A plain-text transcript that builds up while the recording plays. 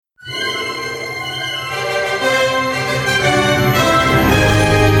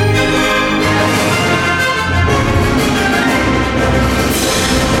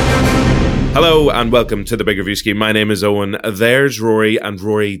Hello and welcome to the Big Review Scheme. My name is Owen. There's Rory. And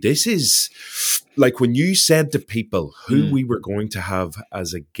Rory, this is like when you said to people who we were going to have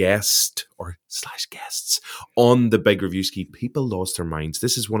as a guest or / guests on the Big Review Scheme, people lost their minds.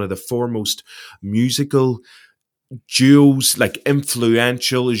 This is one of the foremost musical duos, like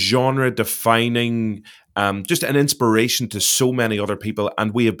influential, genre-defining, just an inspiration to so many other people.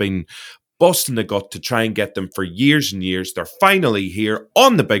 And we have been busting the gut to try and get them for years and years. They're finally here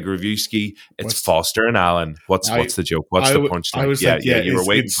on the Big Review Ski. It's Foster and Alan. What's the joke? What's the punchline? You were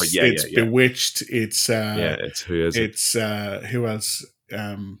waiting for it's Bewitched. It's who is it? It's who else?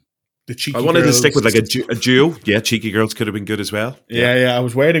 The Cheeky I wanted Girls. to stick with like a duo. Yeah, Cheeky Girls could have been good as well. Yeah. I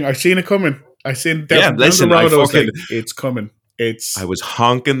was waiting. I seen it coming. I seen down listen, the road. I was like, it's coming. I was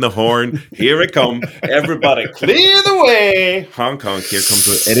honking the horn. Here it come. Everybody clear the way. Honk, honk. Here comes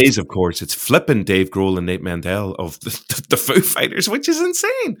it. It is, of course. It's flipping Dave Grohl and Nate Mendel of the Foo Fighters, which is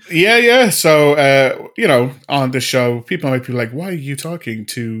insane. Yeah. So, on the show, people might be like, why are you talking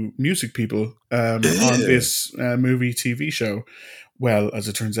to music people on this movie TV show? Well, as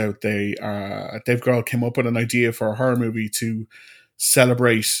it turns out, Dave Grohl came up with an idea for a horror movie to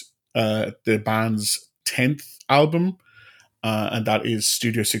celebrate the band's 10th album. And that is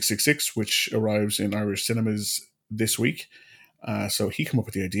Studio 666, which arrives in Irish cinemas this week. So he came up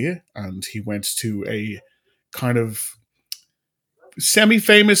with the idea, and he went to a kind of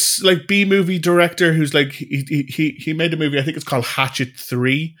semi-famous like B-movie director who's like he made a movie. I think it's called Hatchet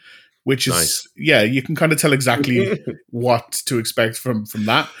 3, which is nice. Yeah, you can kind of tell exactly what to expect from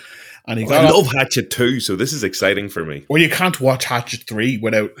that. And I love Hatchet 2, so this is exciting for me. Well, you can't watch Hatchet 3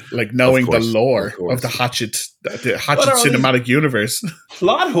 without like knowing the lore of the Hatchet cinematic universe.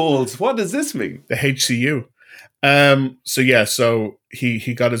 Plot holes. What does this mean? The HCU. So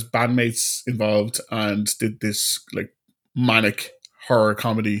he got his bandmates involved and did this like manic horror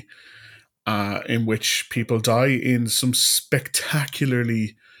comedy in which people die in some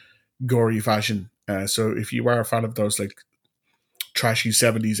spectacularly gory fashion. So if you are a fan of those like trashy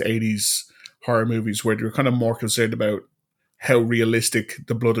 70s, 80s horror movies where they were kind of more concerned about how realistic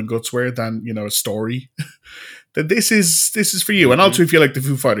the blood and guts were than, a story, then this is for you. And also if you like the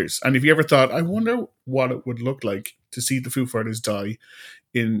Foo Fighters, and if you ever thought, I wonder what it would look like to see the Foo Fighters die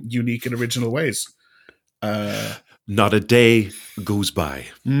in unique and original ways. Not a day goes by.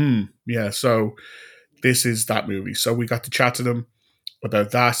 Yeah, so this is that movie. So we got to chat to them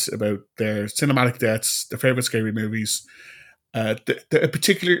about that, about their cinematic deaths, their favorite scary movies, a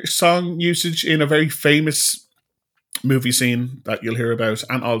particular song usage in a very famous movie scene that you'll hear about,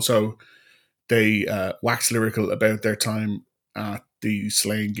 and also they wax lyrical about their time at the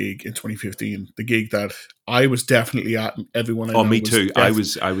Slaying gig in 2015, the gig that I was definitely at, and everyone I know me was too. I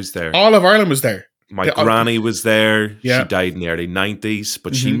was there. All of Ireland was there. My granny was there. Yeah. She died in the early 90s,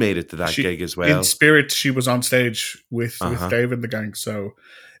 but she made it to that gig as well. In spirit, she was on stage with Dave and the gang, so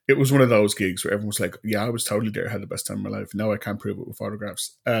it was one of those gigs where everyone was like, yeah, I was totally there. I had the best time of my life. No, I can't prove it with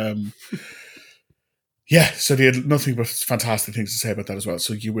photographs. So they had nothing but fantastic things to say about that as well.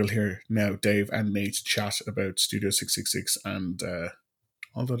 So you will hear now Dave and Nate chat about Studio 666 and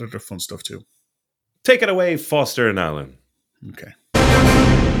all that other fun stuff too. Take it away, Foster and Alan. Okay.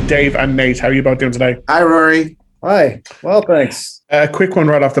 Dave and Nate, how are you both doing today? Hi, Rory. Hi. Well, thanks. A quick one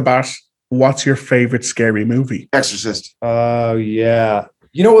right off the bat. What's your favorite scary movie? Exorcist. Oh, yeah.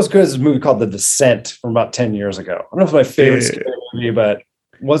 You know what's good is this movie called The Descent from about 10 years ago. I don't know if it's my favorite scary movie, but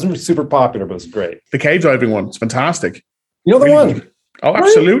it wasn't super popular, but it was great. The cave diving one. It's fantastic. You know the really one? Good. Oh,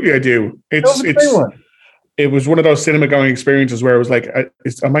 absolutely, I do. It was one of those cinema going experiences where it was like,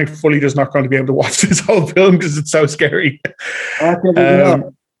 am I fully just not going to be able to watch this whole film because it's so scary?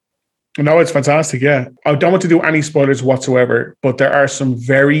 No, it's fantastic, yeah. I don't want to do any spoilers whatsoever, but there are some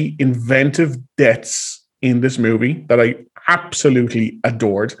very inventive deaths in this movie that I absolutely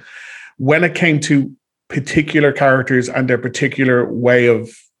adored. When it came to particular characters and their particular way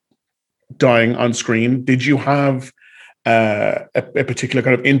of dying on screen, did you have a particular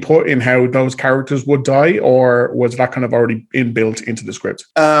kind of input in how those characters would die, or was that kind of already inbuilt into the script?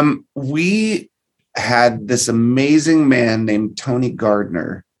 We had this amazing man named Tony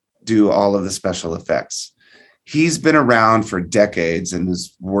Gardner do all of the special effects. He's been around for decades and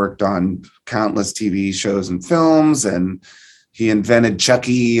has worked on countless TV shows and films, and he invented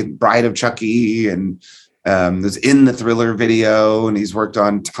Chucky, Bride of Chucky, and was in the Thriller video, and he's worked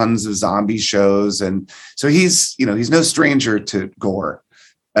on tons of zombie shows. And so he's no stranger to gore.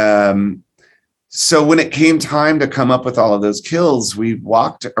 So when it came time to come up with all of those kills, we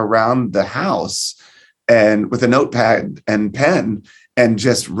walked around the house and with a notepad and pen and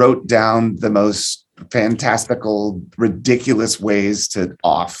just wrote down the most fantastical, ridiculous ways to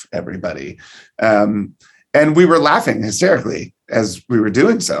off everybody. And we were laughing hysterically as we were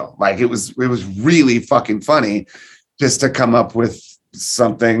doing so. Like it was really fucking funny just to come up with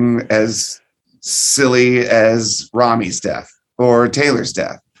something as silly as Rami's death or Taylor's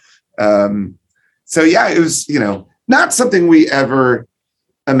death. So yeah, it was, not something we ever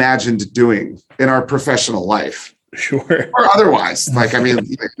imagined doing in our professional life. Sure. Or otherwise. Like, I mean,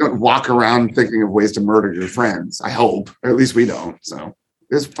 you don't walk around thinking of ways to murder your friends. I hope, or at least we don't. So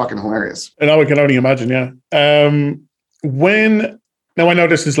it's fucking hilarious. And I can only imagine, yeah. Now I know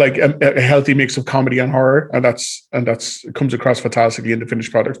this is like a healthy mix of comedy and horror, and that's it comes across fantastically in the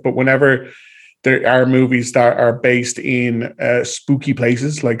finished products. But whenever there are movies that are based in spooky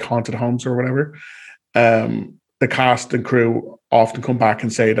places like haunted homes or whatever, the cast and crew often come back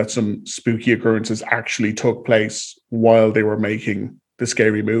and say that some spooky occurrences actually took place while they were making the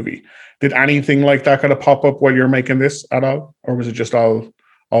scary movie. Did anything like that kind of pop up while you're making this at all? Or was it just all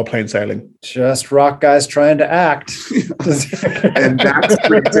plain sailing? Just rock guys trying to act. And that's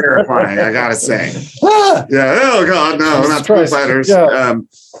pretty terrifying, I gotta say. Yeah, oh God, no, not Foo Fighters. Yeah.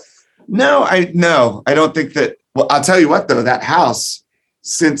 No, I don't think that. Well, I'll tell you what, though, that house,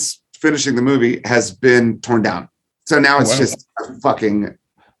 since finishing the movie, has been torn down. So now it's just a fucking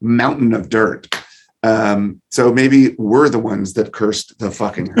mountain of dirt. So maybe we're the ones that cursed the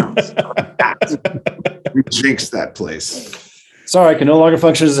fucking house. We jinxed that place. Sorry, I can no longer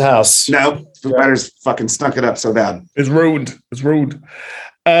function as a house. No, Foo Fighters fucking stunk it up so bad. It's ruined.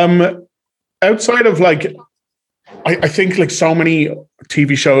 Outside of like, I think like so many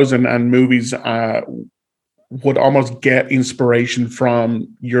TV shows and movies would almost get inspiration from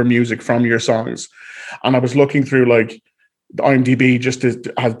your music, from your songs. And I was looking through like the IMDb just to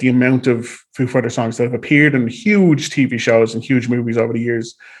have the amount of Foo Fighters songs that have appeared in huge TV shows and huge movies over the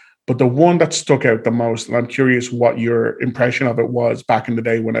years. But the one that stuck out the most, and I'm curious what your impression of it was back in the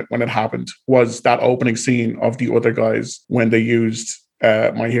day when it happened, was that opening scene of the other guys when they used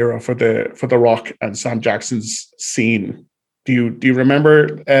My Hero for the Rock and Sam Jackson's scene. Do you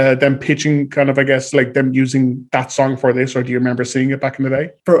remember them pitching kind of, I guess, like them using that song for this, or do you remember seeing it back in the day?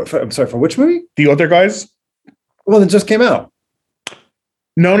 I'm sorry, for which movie? The Other Guys? Well, it just came out.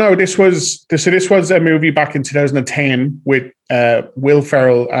 No, this was a movie back in 2010 with Will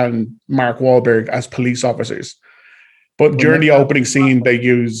Ferrell and Mark Wahlberg as police officers. But during the opening scene, they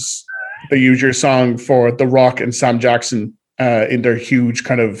use your song for The Rock and Sam Jackson in their huge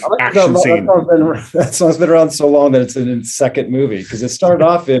kind of action scene. That song's been around so long that it's in its second movie, because it started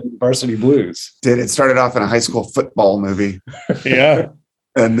off in Varsity Blues. It started off in a high school football movie. Yeah.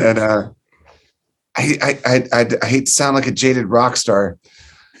 And then I hate to sound like a jaded rock star.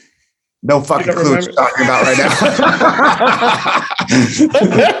 No fucking clue what you're talking about right now.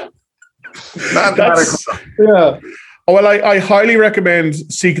 Yeah. Oh, well, I highly recommend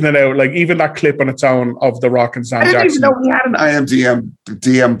seeking it out. Like even that clip on its own of The Rock and Sam Jackson. I didn't even know we had an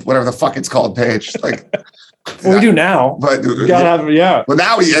IMDb, whatever the fuck it's called, page. Like, well, we do now. But you gotta have, yeah. Well,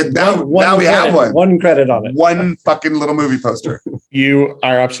 now we have one. One credit on it. One fucking little movie poster. You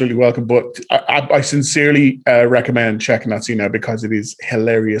are absolutely welcome. But I sincerely recommend checking that scene out, because it is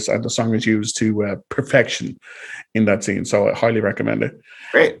hilarious and the song is used to perfection in that scene. So I highly recommend it.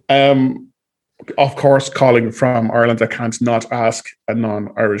 Great. Of course, calling from Ireland, I can't not ask a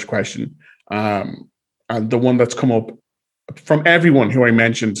non-Irish question. And the one that's come up from everyone who I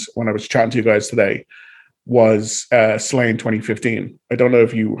mentioned when I was chatting to you guys today was Slane 2015. I don't know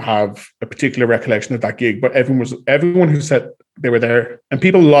if you have a particular recollection of that gig, but everyone who said they were there, and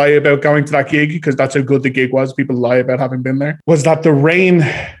people lie about going to that gig because that's how good the gig was. People lie about having been there. Was that the rain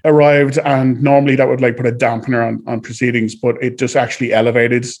arrived, and normally that would like put a dampener on proceedings, but it just actually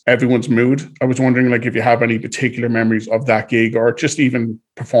elevated everyone's mood. I was wondering like if you have any particular memories of that gig, or just even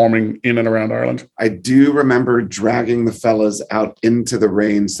performing in and around Ireland. I do remember dragging the fellas out into the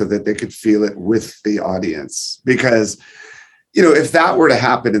rain so that they could feel it with the audience, because if that were to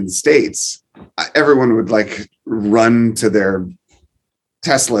happen in the States, everyone would like run to their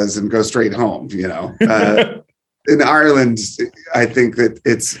Teslas and go straight home. In Ireland, I think that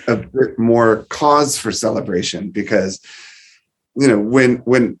it's a bit more cause for celebration, because when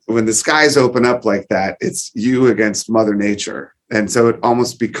the skies open up like that, it's you against Mother Nature. And so it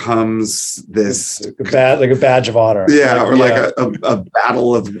almost becomes this like a badge of honor. Yeah, like a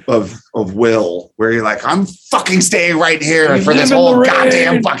battle of will, where you're like, I'm fucking staying right here for this whole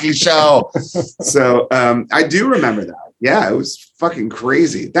goddamn fucking show. So I do remember that. Yeah, it was fucking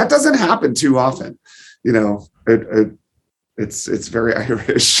crazy. That doesn't happen too often. It's very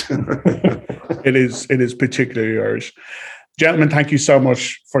Irish. It is particularly Irish. Gentlemen, thank you so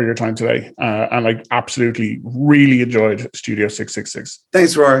much for your time today. And I absolutely really enjoyed Studio 666.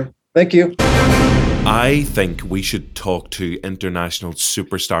 Thanks, Rory. Thank you. I think we should talk to international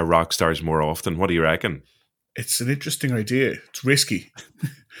superstar rock stars more often. What do you reckon? It's an interesting idea. It's risky.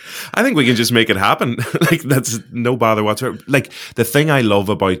 I think we can just make it happen. Like, that's no bother whatsoever. Like, the thing I love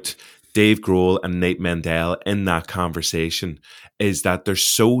about Dave Grohl and Nate Mendel in that conversation is that they're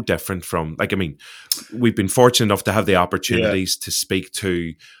so different from, like, I mean, we've been fortunate enough to have the opportunities to speak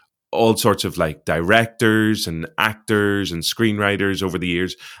to all sorts of like directors and actors and screenwriters over the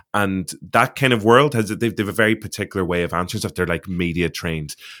years. And that kind of world they've a very particular way of answering stuff. They're like media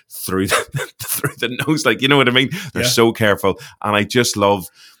trained through the nose. Like, you know what I mean? They're so careful. And I just love,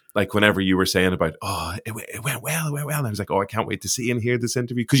 like, whenever you were saying about, it went well. And I was like, I can't wait to see and hear this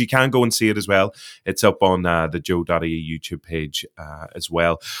interview, because you can go and see it as well. It's up on the Joe.ie YouTube page as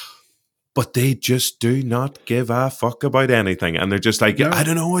well. But they just do not give a fuck about anything, and they're just like, I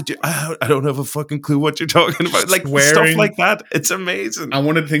don't know I don't have a fucking clue what you're talking about, like stuff like that. It's amazing. And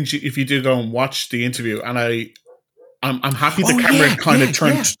one of the things, if you do go and watch the interview, and I'm happy the camera kind of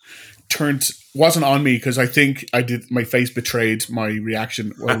turned wasn't on me, because I think my face betrayed my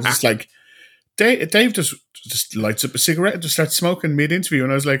reaction. Well, it was just like Dave just lights up a cigarette and just starts smoking mid interview,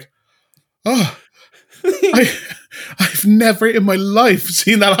 and I was like, oh. I've never in my life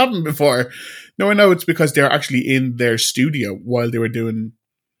seen that happen before. No, I know it's because they're actually in their studio while they were doing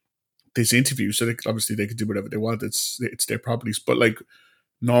this interview, so obviously they could do whatever they want. It's their properties. But like,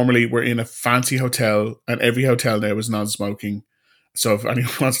 normally we're in a fancy hotel, and every hotel now is non-smoking. So if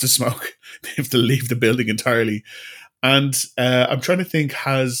anyone wants to smoke, they have to leave the building entirely. And I'm trying to think,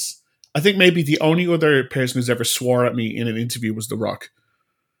 I think maybe the only other person who's ever swore at me in an interview was The Rock.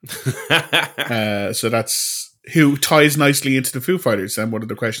 So that's who ties nicely into the Foo Fighters and one of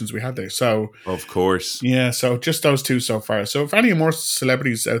the questions we had there. So, of course, so just those two so far. So if any more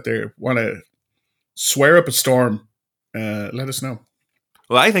celebrities out there want to swear up a storm, let us know.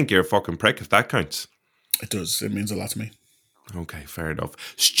 Well, I think you're a fucking prick if that counts. It does. It means a lot to me. Okay, fair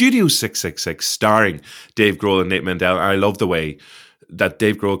enough. Studio 666 starring Dave Grohl and Nate Mendel. I love the way that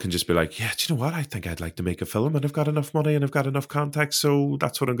Dave Grohl can just be like, do you know what? I think I'd like to make a film, and I've got enough money and I've got enough contacts, so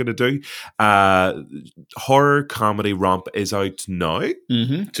that's what I'm going to do. Horror comedy romp is out now.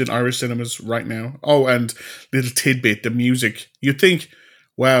 Mm-hmm. It's in Irish cinemas right now. Oh, and little tidbit, the music. You'd think,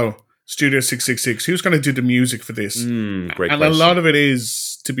 wow, Studio 666, who's going to do the music for this? Great and question. A lot of it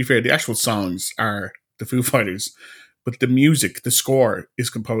is, to be fair, the actual songs are the Foo Fighters, but the music, the score, is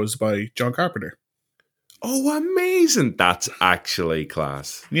composed by John Carpenter. Oh, amazing. That's actually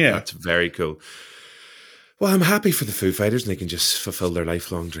class. Yeah. That's very cool. Well, I'm happy for the Foo Fighters, and they can just fulfill their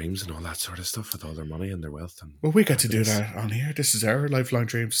lifelong dreams and all that sort of stuff with all their money and their wealth. And well, we get to do that on here. This is our lifelong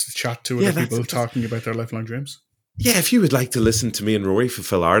dreams, to chat to other people talking about their lifelong dreams. Yeah, if you would like to listen to me and Rory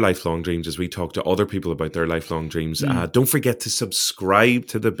fulfill our lifelong dreams as we talk to other people about their lifelong dreams, don't forget to subscribe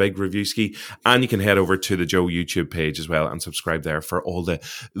to the Big Reviewski, and you can head over to the Joe YouTube page as well and subscribe there for all the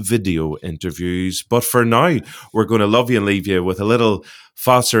video interviews. But for now, we're going to love you and leave you with a little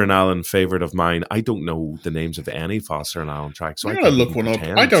Foster and Allen favourite of mine. I don't know the names of any Foster and Allen tracks. So I'm going to look one up.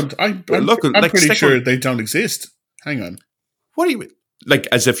 I'm pretty sure they don't exist. Hang on. What do you mean? Like,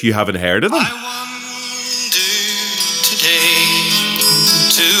 as if you haven't heard of them?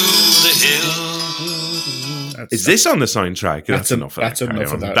 Is this on the soundtrack? That's enough of that. That's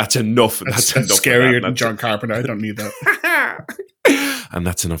enough of that. That's enough. That's scarier than John Carpenter. I don't need that. And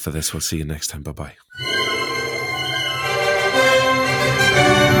that's enough of this. We'll see you next time. Bye-bye.